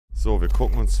So, wir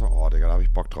gucken uns... Oh, Digga, da habe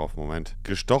ich Bock drauf. Moment.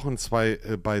 Gestochen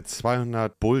bei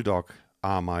 200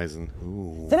 Bulldog-Ameisen.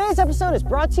 Today's episode is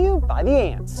brought to you by the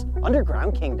ants,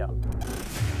 Underground Kingdom.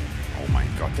 Oh mein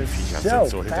Gott, die Viecher sind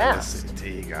so hinterlistig,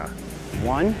 Digga.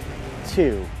 1,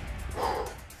 2,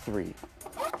 3.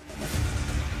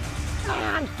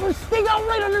 Ah, first thing out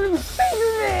right under the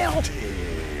fingernail!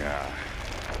 Digga.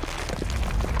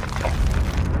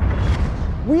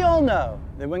 We all know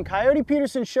that when Coyote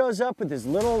Peterson shows up with his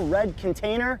little red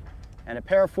container and a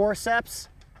pair of forceps,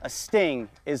 a sting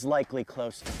is likely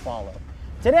close to follow.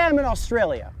 Today I'm in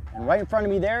Australia, and right in front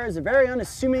of me there is a very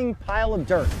unassuming pile of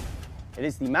dirt. It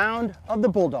is the mound of the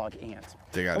bulldog ant.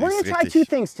 Digga, and we're going to try two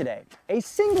things today. A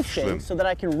single sting so that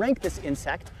I can rank this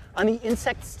insect on the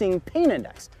insect sting pain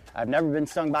index. I've never been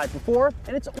stung by it before,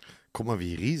 and it's Guck mal,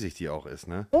 wie riesig die auch ist,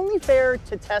 ne? only fair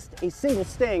to test a single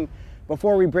sting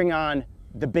before we bring on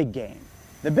the big game.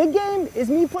 The big game is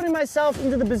me putting myself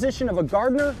into the position of a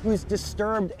gardener who's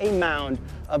disturbed a mound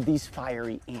of these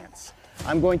fiery ants.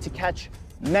 I'm going to catch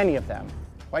many of them,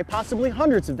 quite possibly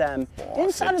hundreds of them,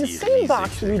 inside of the same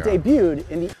box we debuted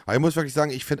in the... Aber ich muss wirklich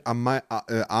sagen, ich finde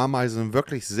Ameisen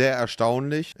wirklich sehr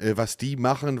erstaunlich. Was die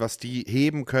machen, was die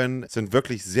heben können, sind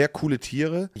wirklich sehr coole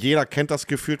Tiere. Jeder kennt das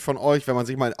gefühlt von euch, wenn man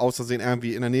sich mal aus Versehen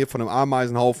irgendwie in der Nähe von einem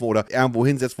Ameisenhaufen oder irgendwo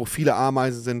hinsetzt, wo viele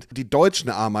Ameisen sind. Die deutschen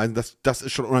Ameisen, das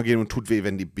ist schon unangenehm und tut weh,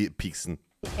 wenn die pieksen.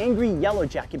 Angry Yellow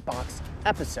Jacket Box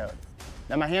episode.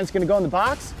 Now my hand's gonna go in the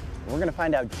box. We're going to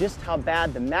find out just how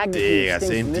bad the magnitude of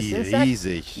stings from this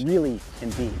insect really can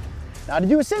be. Now to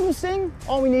do a single sting,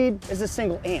 all we need is a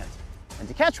single ant. And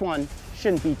to catch one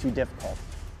shouldn't be too difficult.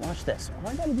 Watch this.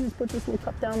 All I got to do is put this little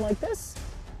cup down like this.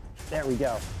 There we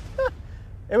go.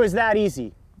 It was that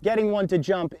easy. Getting one to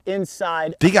jump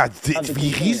inside Digga,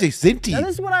 wie riesig sind die? Now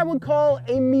this is what I would call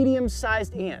a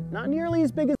medium-sized ant. Not nearly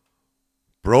as big as...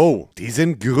 Bro, die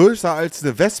sind größer als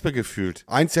eine Wespe gefühlt.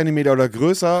 1 cm oder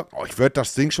größer. Oh, ich würde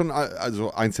das Ding schon,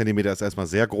 also 1 cm ist erstmal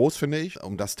sehr groß, finde ich,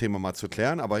 um das Thema mal zu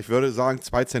klären. Aber ich würde sagen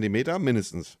 2 cm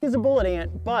mindestens. It's a bullet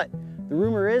ant, but the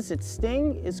rumor is its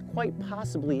sting is quite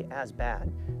possibly as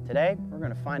bad. Today, we're going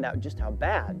to find out just how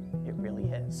bad it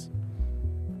really is.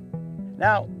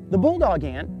 Now, the bulldog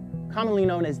ant, commonly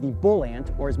known as the bull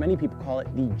ant, or as many people call it,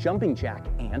 the jumping jack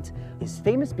ant, is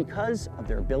famous because of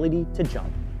their ability to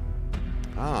jump.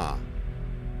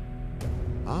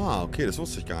 Okay, das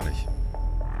wusste ich gar nicht.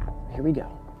 Here we go.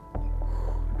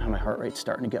 Now my heart rate's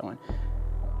starting to go in.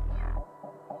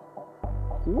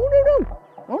 Whoa, no.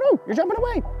 Oh no, you're jumping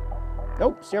away.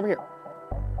 Nope, stay over here.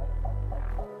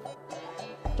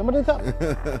 Jump into the cup.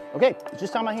 Okay, it's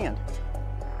just on my hand.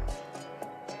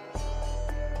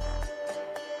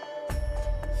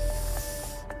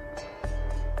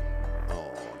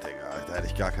 Oh, Digga, da hätte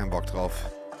ich gar keinen Bock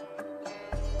drauf.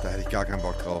 Da hätte ich gar keinen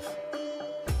Bock drauf.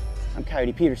 I'm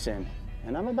Coyote Peterson,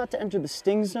 and I'm about to enter the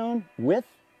sting zone with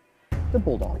the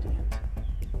bulldog ant.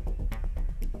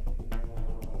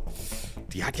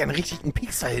 Die hat ja einen richtigen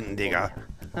Pieks da hinten, Digga.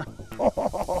 You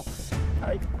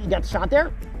got the shot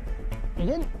there? You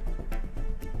did?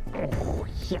 Oh,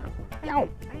 yeah. Yow.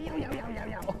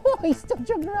 Oh, he's still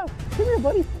jumping around. Come here,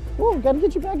 buddy. Oh, gotta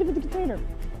get you back into the container.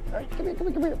 All right, come here.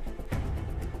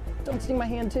 Don't sting my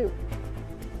hand, too.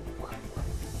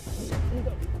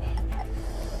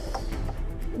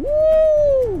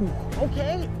 Woo!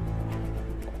 Okay.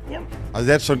 Yep.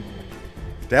 Also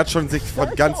der hat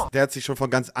sich schon von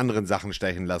ganz anderen Sachen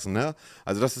stechen lassen, ne?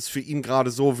 Also das ist für ihn gerade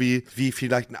so wie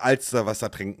vielleicht ein Alsterwasser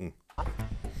trinken.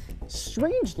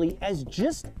 Strangely, as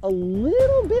just a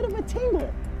little bit of a tingle.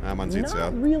 Ja, man sieht's ja.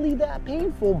 Not really that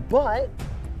painful, but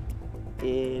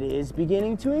it is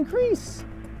beginning to increase.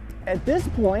 At this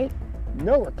point,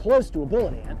 nowhere close to a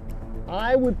bullet ant.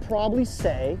 I would probably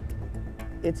say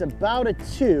it's about a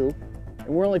 2, and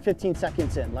we're only 15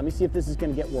 seconds in. Let me see if this is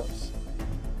going to get worse.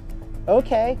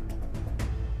 Okay.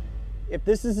 If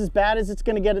this is as bad as it's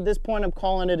going to get at this point, I'm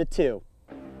calling it a 2.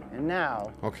 And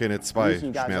now, okay, eine 2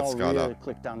 Schmerzskala. Really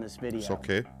clicked on this video. Ist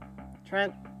okay.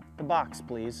 Trent, the box,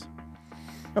 please.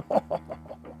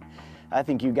 I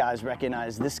think you guys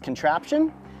recognize this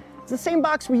contraption. It's the same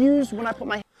box we use when I put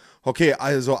my... Okay,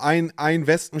 also ein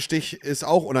Wespenstich ist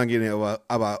auch unangenehm,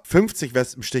 aber 50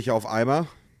 Wespenstiche auf einmal.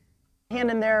 Hand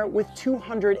in there with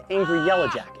 200 angry yellow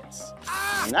jackets.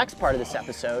 The next part of this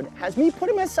episode has me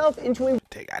putting myself into a...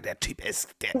 Digga, der Typ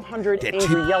ist... 200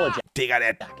 angry yellow jackets. Digga,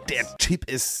 der Typ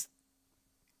ist...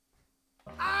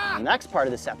 The next part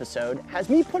of this episode has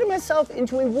me putting myself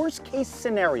into a worst case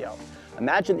scenario.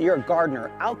 Imagine that you're a gardener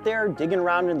out there digging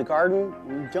around in the garden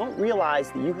and you don't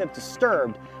realize that you have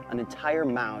disturbed an entire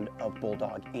mound of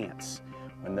bulldog ants.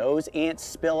 When those ants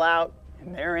spill out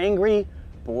and they're angry,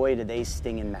 boy, do they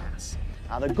sting in mass.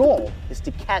 Now the goal is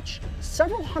to catch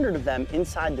several hundred of them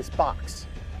inside this box.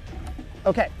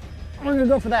 Okay, we're gonna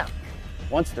go for that.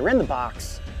 Once they're in the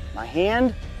box, my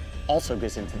hand also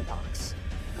goes into the box.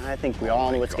 I think we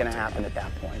all know what's gonna happen at that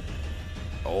point.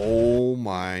 Oh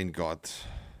mein Gott.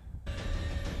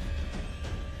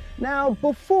 Now,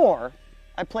 before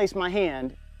I place my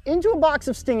hand into a box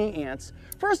of stinging ants,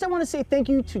 first I want to say thank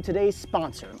you to today's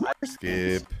sponsor.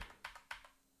 Skip.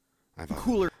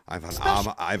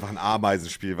 Einfach ein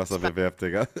Ameisenspiel, was er bewerbt,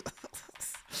 Digga.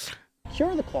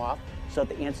 Cure the cloth so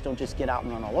that the ants don't just get out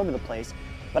and run all over the place.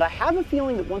 But I have a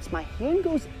feeling that once my hand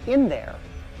goes in there,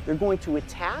 they're going to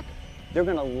attack, they're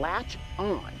going to latch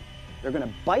on, they're going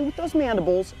to bite with those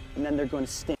mandibles, and then they're going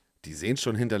to sting. Die sehen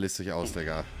schon hinterlistig aus,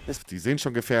 Digga. Die sehen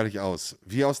schon gefährlich aus.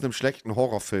 Wie aus einem schlechten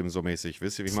Horrorfilm, so mäßig.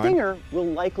 Wisst ihr, wie ich meine? Stinger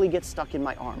will likely get stuck in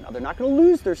my arm. Now, they're not going to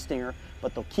lose their stinger,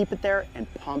 but they'll keep it there and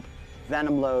pump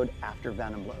venom load after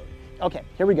venom load. Okay,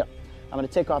 here we go. I'm going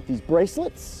to take off these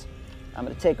bracelets. I'm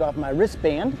going to take off my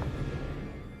wristband.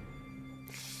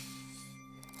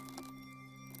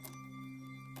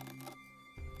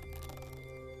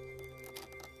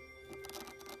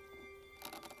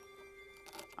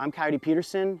 I'm Coyote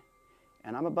Peterson,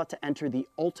 and I'm about to enter the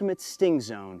ultimate sting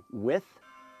zone with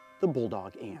the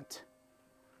bulldog ant.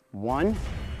 1,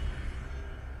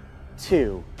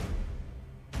 2,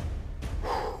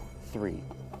 3.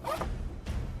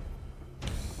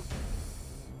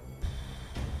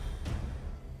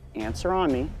 Ants are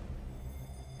on me,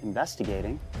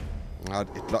 investigating. Ja,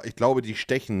 ich glaube, die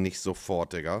stechen nicht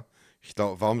sofort, Digga. Ich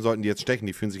glaube, warum sollten die jetzt stechen?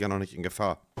 Die fühlen sich ja noch nicht in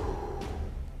Gefahr.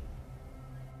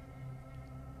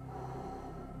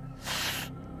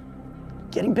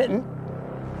 Getting bitten.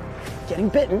 Getting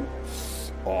bitten.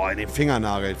 Oh, in den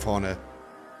Fingernagel vorne.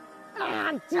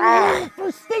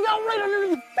 First sting out right under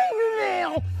the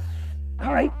fingernail.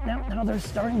 All right, now they're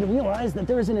starting to realize that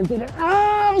there is an invader.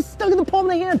 Oh, stuck in the palm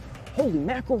of the hand. Holy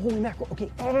mackerel, holy mackerel. Okay.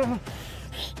 Yeah.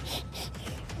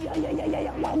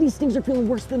 Wow, these stings are feeling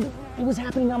worse than what was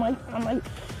happening on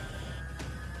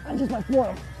just my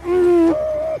forearm.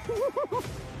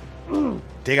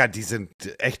 Digga, die sind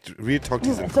echt, Real Talk,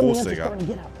 die sind groß, Digga.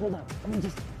 Hold on. I mean,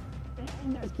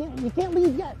 you can't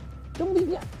leave yet. Don't leave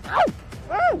yet. Ow!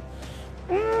 Ow!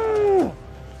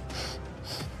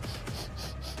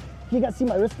 You guys see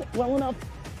my wrist well enough?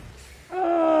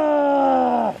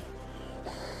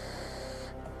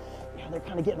 Yeah, they're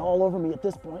kind of getting all over me at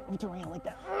this point. Let me turn around like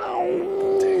that.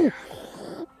 Ow!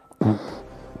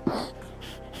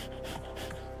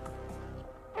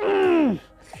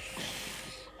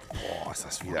 Oh, ist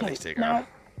das widerlich, Digga. Now,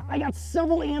 I got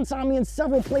several ants on me in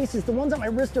several places. The ones on my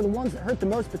wrist are the ones that hurt the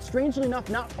most, but strangely enough,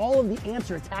 not all of the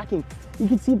ants are attacking. You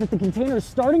can see that the container is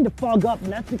starting to fog up,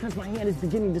 and that's because my hand is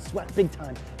beginning to sweat big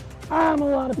time. I'm in a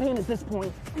lot of pain at this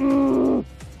point. And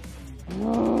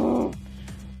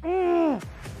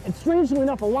strangely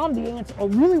enough, a lot of the ants are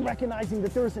really recognizing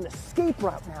that there is an escape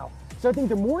route now. So I think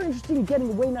they're more interested in getting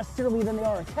away necessarily than they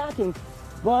are attacking.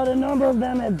 But a number of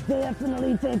them have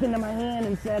definitely taken to my hand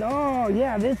and said, oh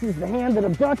yeah, this is the hand that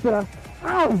abducted us.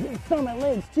 Oh, it's on my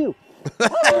legs too.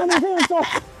 Oh,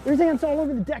 there's ants all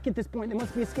over the deck at this point. They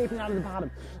must be escaping out of the bottom.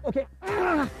 Okay.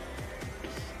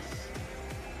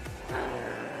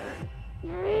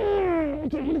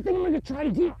 Okay, the thing I'm gonna try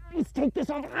to do is take this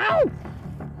off. Ow!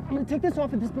 I'm gonna take this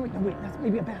off at this point. Oh, wait, that's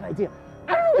maybe a bad idea.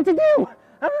 I don't know what to do.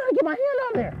 I don't know how to get my hand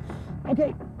on there.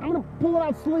 Okay, I'm gonna pull it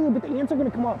out slowly, but the ants are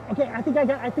gonna come up. Okay, I think I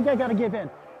gotta give in.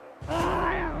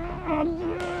 I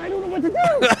don't know what to do.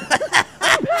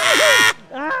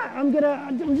 I'm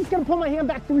just gonna pull my hand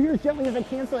back through here as gently as I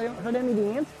can so I don't hurt any of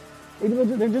the ants.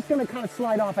 They're just gonna kind of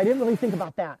slide off. I didn't really think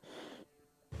about that.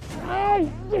 Oh,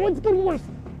 it's getting worse.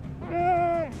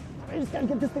 I just gotta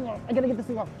get this thing off. I gotta get this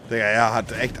thing off. Digga, er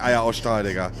hat echt Eier aus Stahl,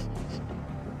 Digga.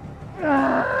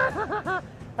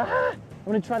 I'm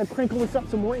gonna try to crinkle this up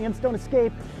so more ants don't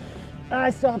escape.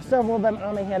 I still have several of them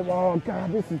on my hand. Oh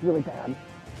God, this is really bad.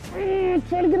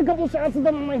 Try to get a couple shots of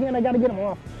them on my hand. I gotta get them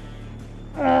off.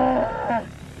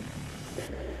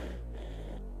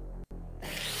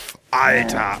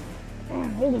 Alter!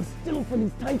 Holding still for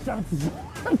these tight shots is you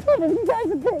guys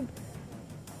to take.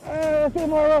 Okay,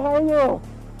 Marlo, how are you?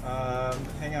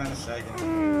 Hang on a second.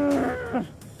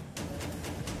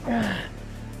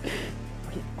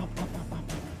 Okay, up.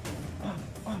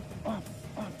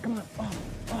 Come on,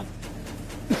 up.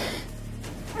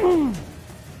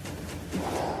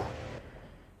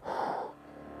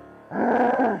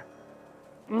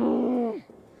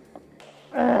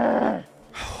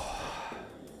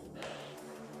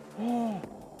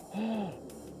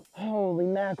 Holy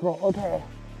mackerel, okay.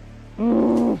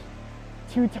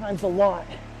 2 times a lot.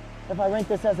 if I rank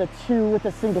this as a 2 with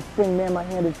a single sting, man, my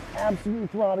hand is absolutely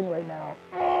throbbing right now.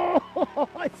 Oh,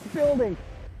 it's building.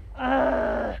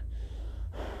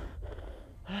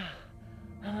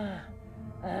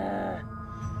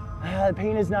 The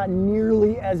pain is not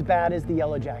nearly as bad as the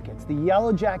Yellow Jackets. The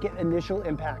Yellow Jacket initial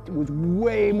impact was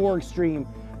way more extreme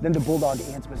than the Bulldog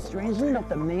ants, but strangely enough,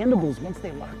 the mandibles, once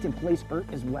they locked in place, hurt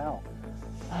as well.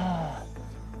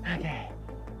 Okay.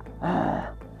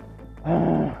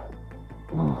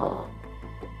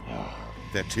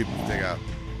 Der Typ, Digga,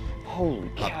 Holy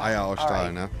cow. hat Eier aus Stahl,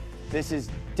 Right. ne? This is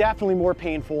definitely more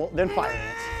painful than fire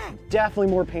ants. Definitely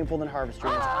more painful than harvester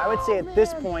ants. I would say at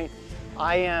this point,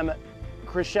 I am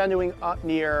crescendoing up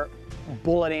near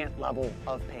bullet ant level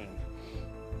of pain.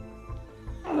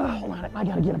 Hold on, I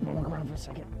gotta get up and look around for a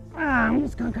second. I'm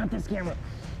just gonna cut this camera.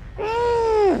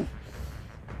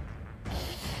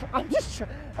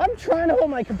 I'm trying to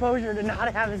hold my composure to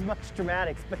not have as much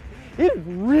dramatics, but it is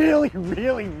really,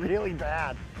 really, really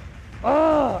bad.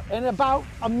 And about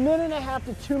a minute and a half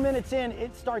to 2 minutes in,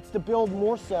 it starts to build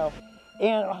more so.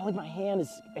 And like my hand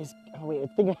is oh wait,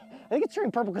 I think it's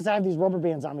turning purple because I have these rubber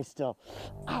bands on me still.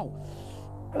 Ow.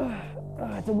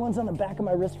 The ones on the back of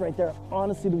my wrist right there,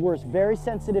 honestly the worst. Very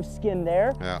sensitive skin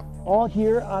there. Yeah. All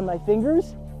here on my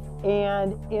fingers.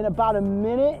 And in about a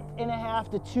minute and a half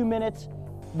to 2 minutes,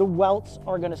 the welts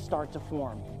are gonna start to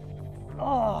form.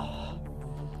 Oh.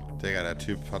 Digga, der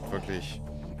Typ hat wirklich...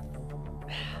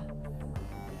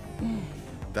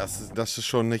 Das ist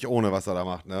schon nicht ohne, was er da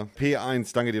macht, ne?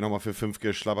 P1, danke dir nochmal für 5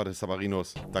 geschlabberte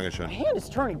Sabarinos. Dankeschön. My hand is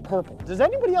turning purple. Does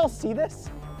anybody else see this?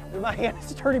 My hand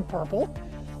is turning purple.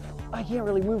 I can't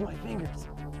really move my fingers.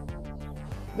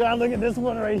 Now look at this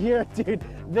one right here, dude.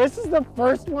 This is the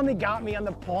first one that got me on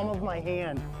the palm of my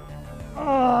hand.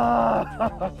 Oh.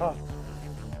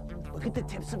 Look at the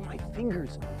tips of my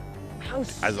fingers. How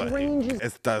strange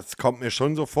is das kommt mir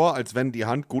schon so vor, als wenn die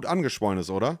Hand gut angeschwollen ist,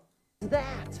 oder? that?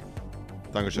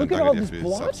 Dankeschön, Look at all danke this dir für die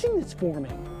Subs. blotching that's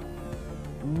forming.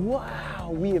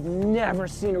 Wow, we have never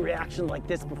seen a reaction like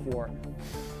this before.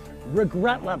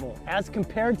 Regret level, as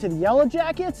compared to the Yellow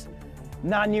Jackets,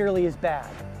 not nearly as bad.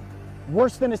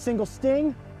 Worse than a single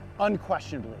sting?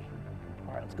 Unquestionably.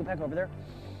 All right, let's go back over there.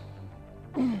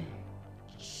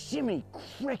 Jiminy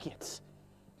crickets.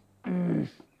 There's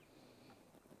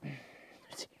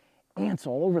ants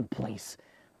all over the place.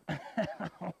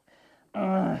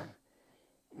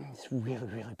 It's really,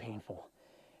 really painful.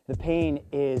 The pain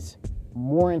is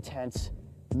more intense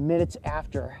minutes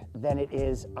after than it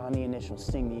is on the initial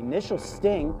sting. The initial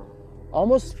sting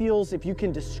almost feels, if you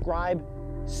can describe,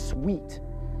 sweet.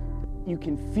 You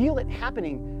can feel it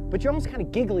happening, but you're almost kind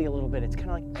of giggly a little bit. It's kind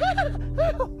of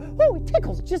like, oh, it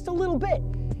tickles just a little bit.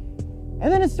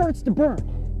 And then it starts to burn.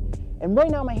 And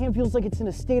right now my hand feels like it's in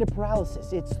a state of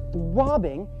paralysis. It's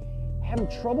throbbing, having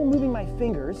trouble moving my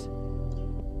fingers.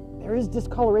 There is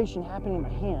discoloration happening in my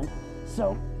hand.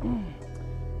 So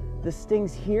the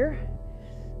stings here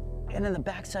and then the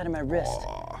backside of my wrist,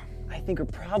 I think are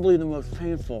probably the most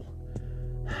painful.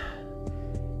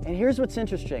 And here's what's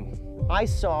interesting. I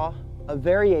saw a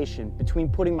variation between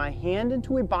putting my hand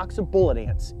into a box of bullet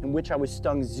ants, in which I was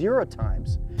stung 0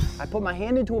 times. I put my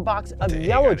hand into a box of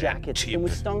Yellow Jackets and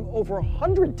was stung over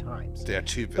 100 times. Der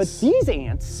Typ But ist these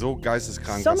ants, so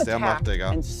geisteskrank, some was der macht, attacked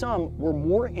Digga. and some were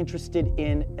more interested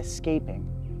in escaping.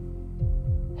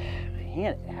 My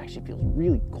hand actually feels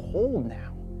really cold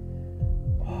now.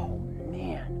 Oh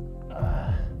man.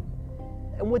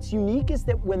 And what's unique is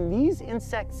that when these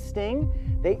insects sting,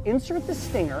 they insert the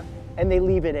stinger and they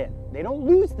leave it in. They don't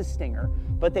lose the stinger,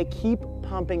 but they keep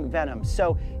pumping venom.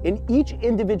 So in each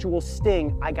individual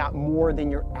sting, I got more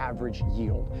than your average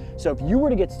yield. So if you were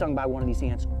to get stung by one of these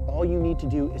ants, all you need to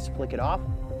do is flick it off,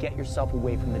 get yourself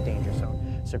away from the danger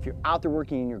zone. So if you're out there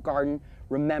working in your garden,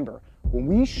 remember, when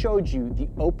we showed you the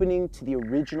opening to the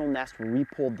original nest where we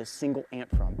pulled the single ant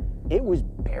from, it was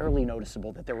barely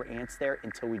noticeable that there were ants there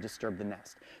until we disturbed the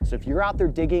nest. So if you're out there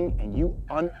digging and you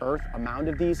unearth a mound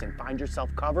of these and find yourself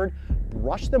covered,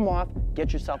 brush them off,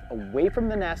 get yourself away from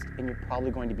the nest, and you're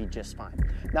probably going to be just fine.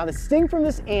 Now the sting from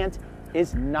this ant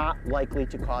is not likely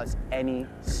to cause any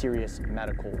serious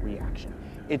medical reaction.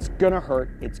 It's gonna hurt,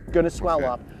 it's gonna swell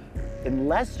up,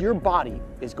 unless your body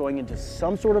is going into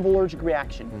some sort of allergic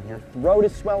reaction. Your throat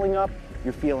is swelling up,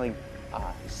 you're feeling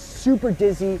super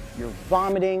dizzy, you're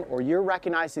vomiting, or you're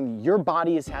recognizing that your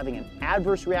body is having an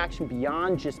adverse reaction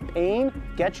beyond just pain,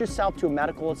 get yourself to a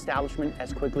medical establishment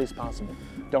as quickly as possible.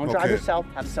 Don't drive yourself,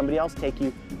 have somebody else take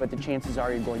you, but the chances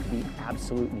are you're going to be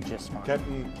absolutely just fine.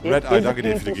 Captain Red Eye, danke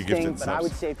dir für die gegifteten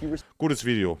Subs. Gutes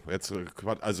Video. Jetzt,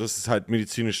 also es ist halt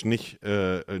medizinisch nicht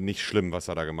schlimm, was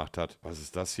er da gemacht hat. Was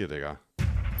ist das hier, Digga?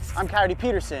 I'm Coyote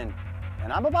Peterson,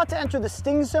 and I'm about to enter the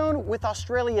sting zone with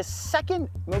Australia's second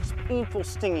most painful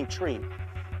stinging tree.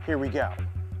 Here we go.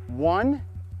 1.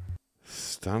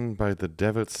 Stung by the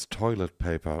devil's toilet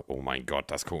paper. Oh mein Gott,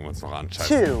 das gucken wir uns noch an.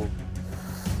 Scheiße.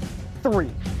 2, 3.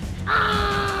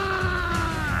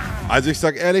 Also ich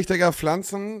sag ehrlich, Digga,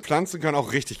 Pflanzen können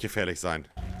auch richtig gefährlich sein.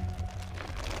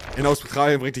 In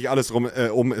Australien bringt dich alles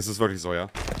ist es wirklich so, ja.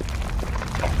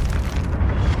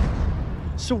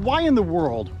 So why in the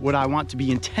world would I want to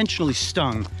be intentionally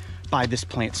stung by this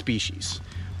plant species?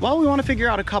 Well, we want to figure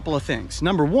out a couple of things.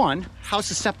 Number 1, how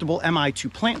susceptible am I to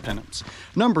plant venoms?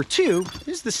 Number 2,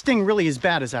 is the sting really as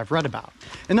bad as I've read about?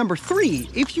 And number 3,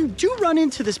 if you do run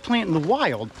into this plant in the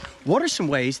wild, what are some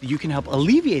ways that you can help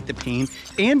alleviate the pain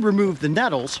and remove the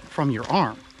nettles from your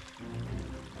arm?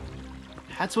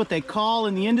 That's what they call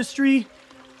in the industry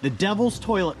the devil's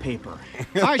toilet paper.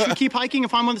 All right, should we keep hiking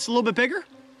and find one that's a little bit bigger?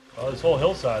 Oh, this whole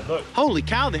hillside, look. Holy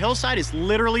cow, the hillside is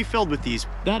literally filled with these.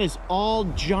 That is all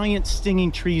giant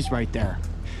stinging trees right there.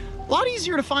 A lot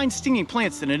easier to find stinging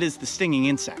plants than it is the stinging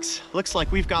insects. Looks like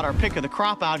we've got our pick of the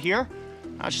crop out here.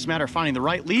 Now it's just a matter of finding the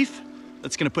right leaf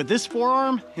that's gonna put this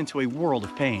forearm into a world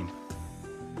of pain.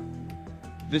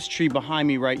 This tree behind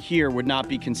me right here would not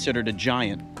be considered a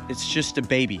giant. It's just a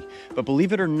baby. But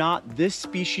believe it or not, this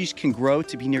species can grow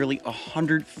to be nearly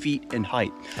 100 feet in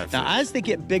height. Now, as they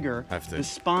get bigger, the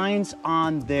spines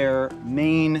on their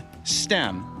main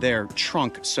stem, their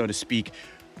trunk, so to speak,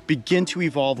 begin to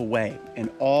evolve away. And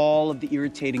all of the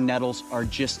irritating nettles are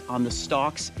just on the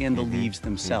stalks and the leaves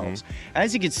themselves.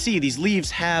 As you can see, these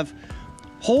leaves have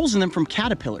holes in them from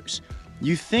caterpillars.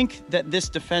 You think that this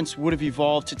defense would have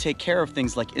evolved to take care of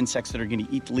things like insects that are going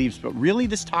to eat the leaves, but really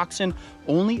this toxin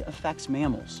only affects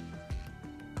mammals.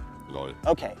 Lol.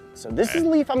 Okay, so this is the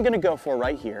leaf I'm going to go for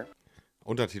right here.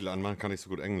 Untertitel anmachen kann ich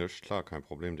so gut Englisch. Klar, kein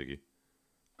Problem, Diggi.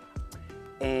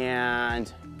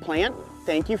 And plant,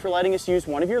 thank you for letting us use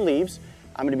one of your leaves.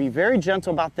 I'm going to be very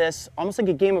gentle about this, almost like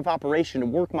a game of operation, to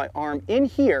work my arm in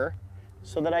here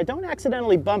so that I don't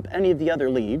accidentally bump any of the other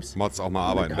leaves. Mods auch mal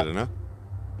arbeiten, bitte, ne?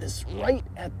 This right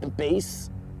at the base.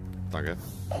 Danke.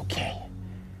 Okay,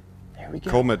 there we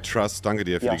go. Comet Trust, danke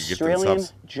dir für The die gegifteten Australian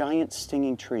Subs. giant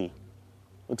stinging tree.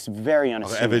 Looks very Also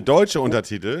unassuming. will deutsche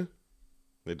Untertitel.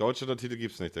 Ne, deutsche Untertitel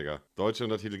gibt's nicht, Digga. Deutsche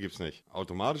Untertitel gibt's nicht.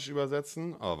 Automatisch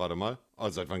übersetzen? Aber warte mal.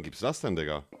 Also seit wann gibt's das denn,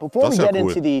 Digga? Before Das we ist ja get cool.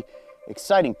 into the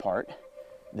exciting part,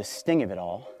 the sting of it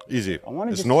all, Easy. I want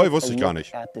to Ist just neu, take wusste a ich gar look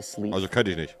nicht. at this leaf. Also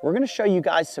könnte ich nicht. We're going to show you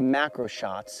guys some macro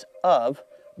shots of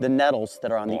the nettles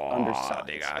that are on the Boah, underside.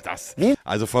 Digga, das.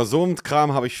 Also vor so einem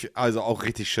Kram habe ich also auch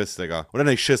richtig Schiss, Digga. Oder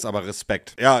nicht Schiss, aber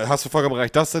Respekt. Ja, hast du vollkommen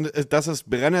recht. Das ist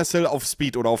Brennnessel auf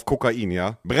Speed oder auf Kokain,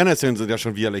 ja? Brennnesseln sind ja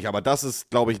schon widerlich, aber das ist,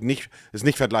 glaube ich, nicht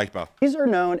vergleichbar. These are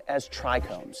known as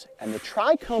trichomes, and the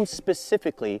trichomes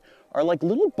specifically are like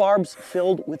little barbs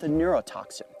filled with a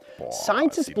neurotoxin. Boah,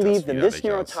 Scientists sieht believe das that this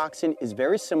widerlich aus. neurotoxin is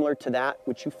very similar to that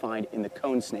which you find in the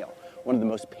cone snail, one of the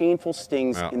most painful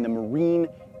stings in the marine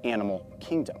animal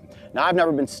kingdom. Now, I've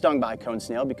never been stung by a cone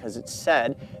snail because it's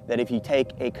said that if you take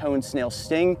a cone snail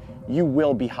sting, you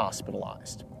will be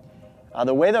hospitalized.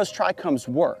 The way those trichomes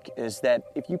work is that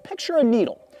if you picture a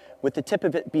needle with the tip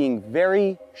of it being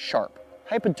very sharp,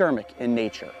 hypodermic in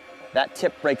nature, that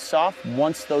tip breaks off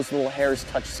once those little hairs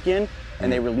touch skin and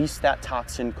they release that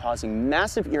toxin, causing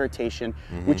massive irritation,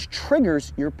 which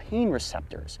triggers your pain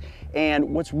receptors.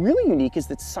 And what's really unique is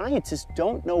that scientists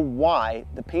don't know why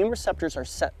the pain receptors are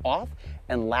set off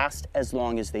and last as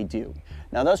long as they do.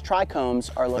 Now, those trichomes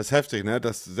are Das ist heftig, ne?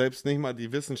 Dass selbst nicht mal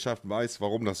die Wissenschaft weiß,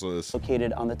 warum das so ist.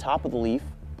 located on the top of the leaf,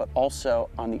 but also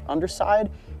on the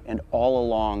underside and all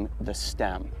along the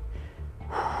stem.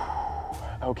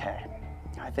 Okay,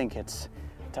 I think it's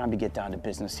time to get down to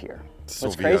business here. So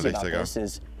What's crazy widerlich, about Digga. this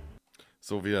is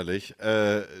So widerlich.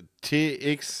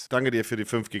 TX, danke dir für die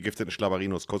 5 gegifteten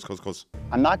Schlaberinos. Kuss, Kuss, Kuss.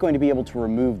 I'm not going to be able to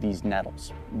remove these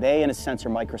nettles. They, in a sense, are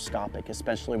microscopic,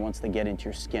 especially once they get into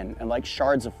your skin. And like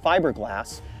shards of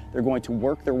fiberglass, they're going to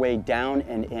work their way down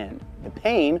and in. The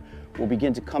pain will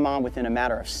begin to come on within a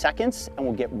matter of seconds and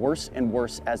will get worse and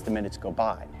worse as the minutes go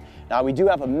by. Now, we do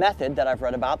have a method that I've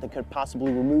read about that could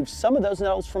possibly remove some of those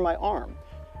nettles from my arm.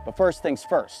 But first things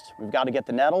first, we've got to get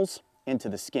the nettles into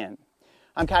the skin.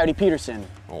 I'm Coyote Peterson,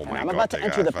 Oh and mein I'm Gott, about to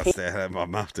enter Digga. the Was der immer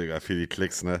macht, Digga, für die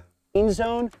Klicks, ne? pain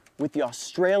zone with the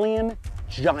Australian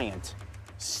giant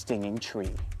stinging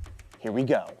tree. Here we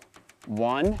go.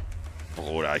 1,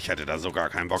 Bruder, ich hätte da so gar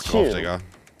keinen Bock drauf, Digga.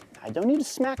 I don't need to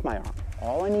smack my arm.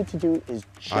 All I need to do is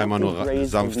Einmal gently nur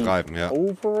raise the sanft leaf reiben, ja.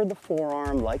 over the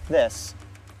forearm like this.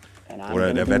 And I'm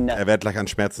Oder going to er wird gleich an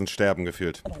Schmerzen sterben,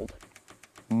 gefühlt. nettled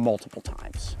multiple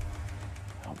times.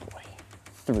 Oh boy.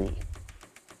 3,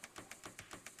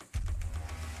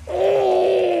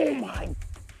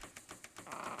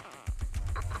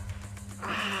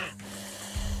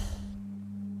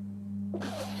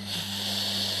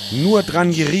 Nur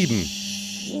dran gerieben.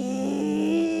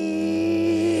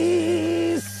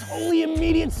 Holy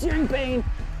immediate searing pain.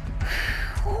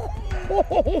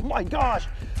 Oh my gosh.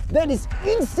 That is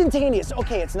instantaneous.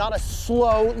 Okay, it's not a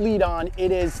slow lead on.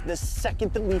 It is the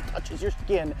second the leaf touches your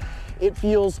skin. It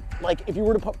feels like if you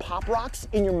were to put pop rocks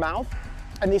in your mouth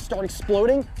and they start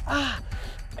exploding,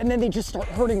 and then they just start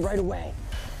hurting right away.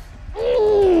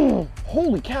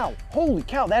 Holy cow,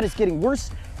 that is getting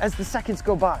worse as the seconds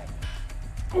go by.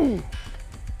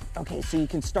 Okay, so you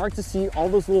can start to see all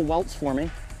those little welts forming.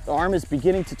 The arm is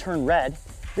beginning to turn red.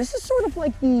 This is sort of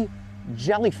like the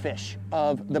jellyfish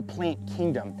of the plant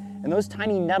kingdom. And those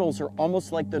tiny nettles are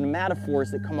almost like the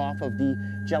nematophores that come off of the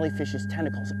jellyfish's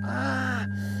tentacles.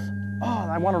 Oh,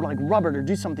 I want to like rub it or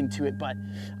do something to it, but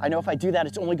I know if I do that,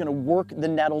 it's only going to work the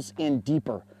nettles in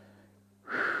deeper.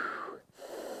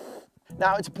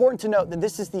 Now, it's important to note that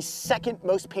this is the second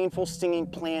most painful stinging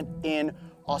plant in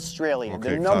Australia.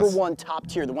 Okay, the number one top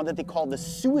tier, the one that they call the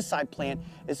suicide plant,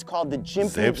 is called the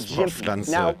Gympie.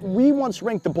 Now, we once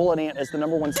ranked the bullet ant as the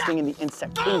number one sting in the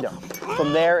insect kingdom.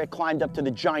 From there, it climbed up to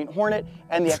the giant hornet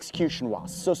and the execution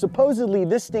wasp. So supposedly,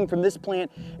 this sting from this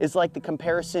plant is like the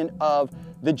comparison of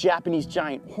the Japanese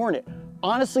giant hornet.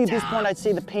 Honestly, at this point, I'd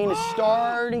say the pain is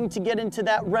starting to get into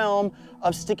that realm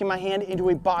of sticking my hand into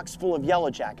a box full of yellow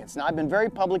jackets. Now, I've been very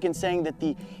public in saying that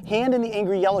the hand in the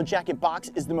angry yellow jacket box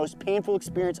is the most painful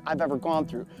experience I've ever gone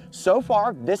through. So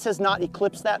far, this has not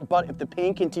eclipsed that, but if the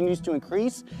pain continues to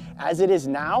increase, as it is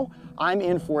now, I'm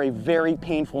in for a very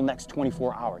painful next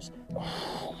 24 hours.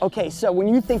 Okay, so when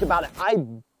you think about it, I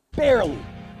barely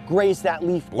grazed that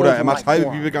leaf over my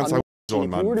forearm.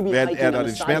 Während da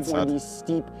den Schmerz hat.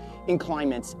 Steep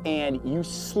inclinements and you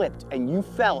slipped and you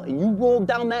fell and you rolled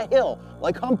down that hill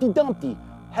like Humpty Dumpty,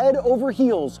 head over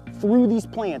heels through these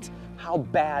plants, how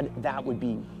bad that would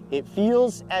be. It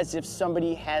feels as if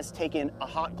somebody has taken a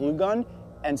hot glue gun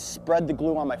and spread the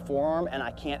glue on my forearm and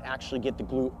I can't actually get the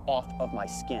glue off of my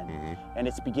skin. And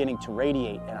it's beginning to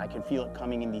radiate and I can feel it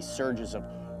coming in these surges of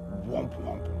womp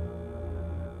womp,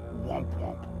 womp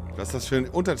womp. Was ist das für ein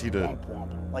Untertitel? Womp womp.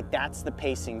 Like that's the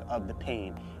pacing of the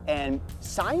pain. And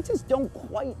scientists don't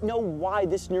quite know why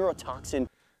this neurotoxin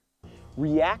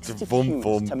reacts to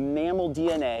humans, to mammal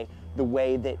DNA, the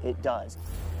way that it does.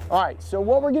 All right, so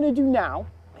what we're gonna do now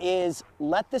is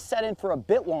let this set in for a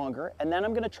bit longer, and then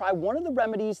I'm gonna try one of the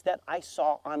remedies that I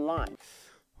saw online.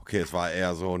 Okay, es war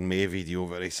eher so ein Mäh-Video,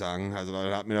 würde ich sagen. Also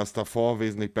da hat mir das davor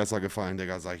wesentlich besser gefallen,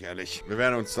 Digga, sag ich ehrlich. Wir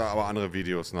werden uns da aber andere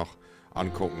Videos noch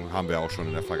angucken, haben wir auch schon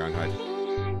in der Vergangenheit.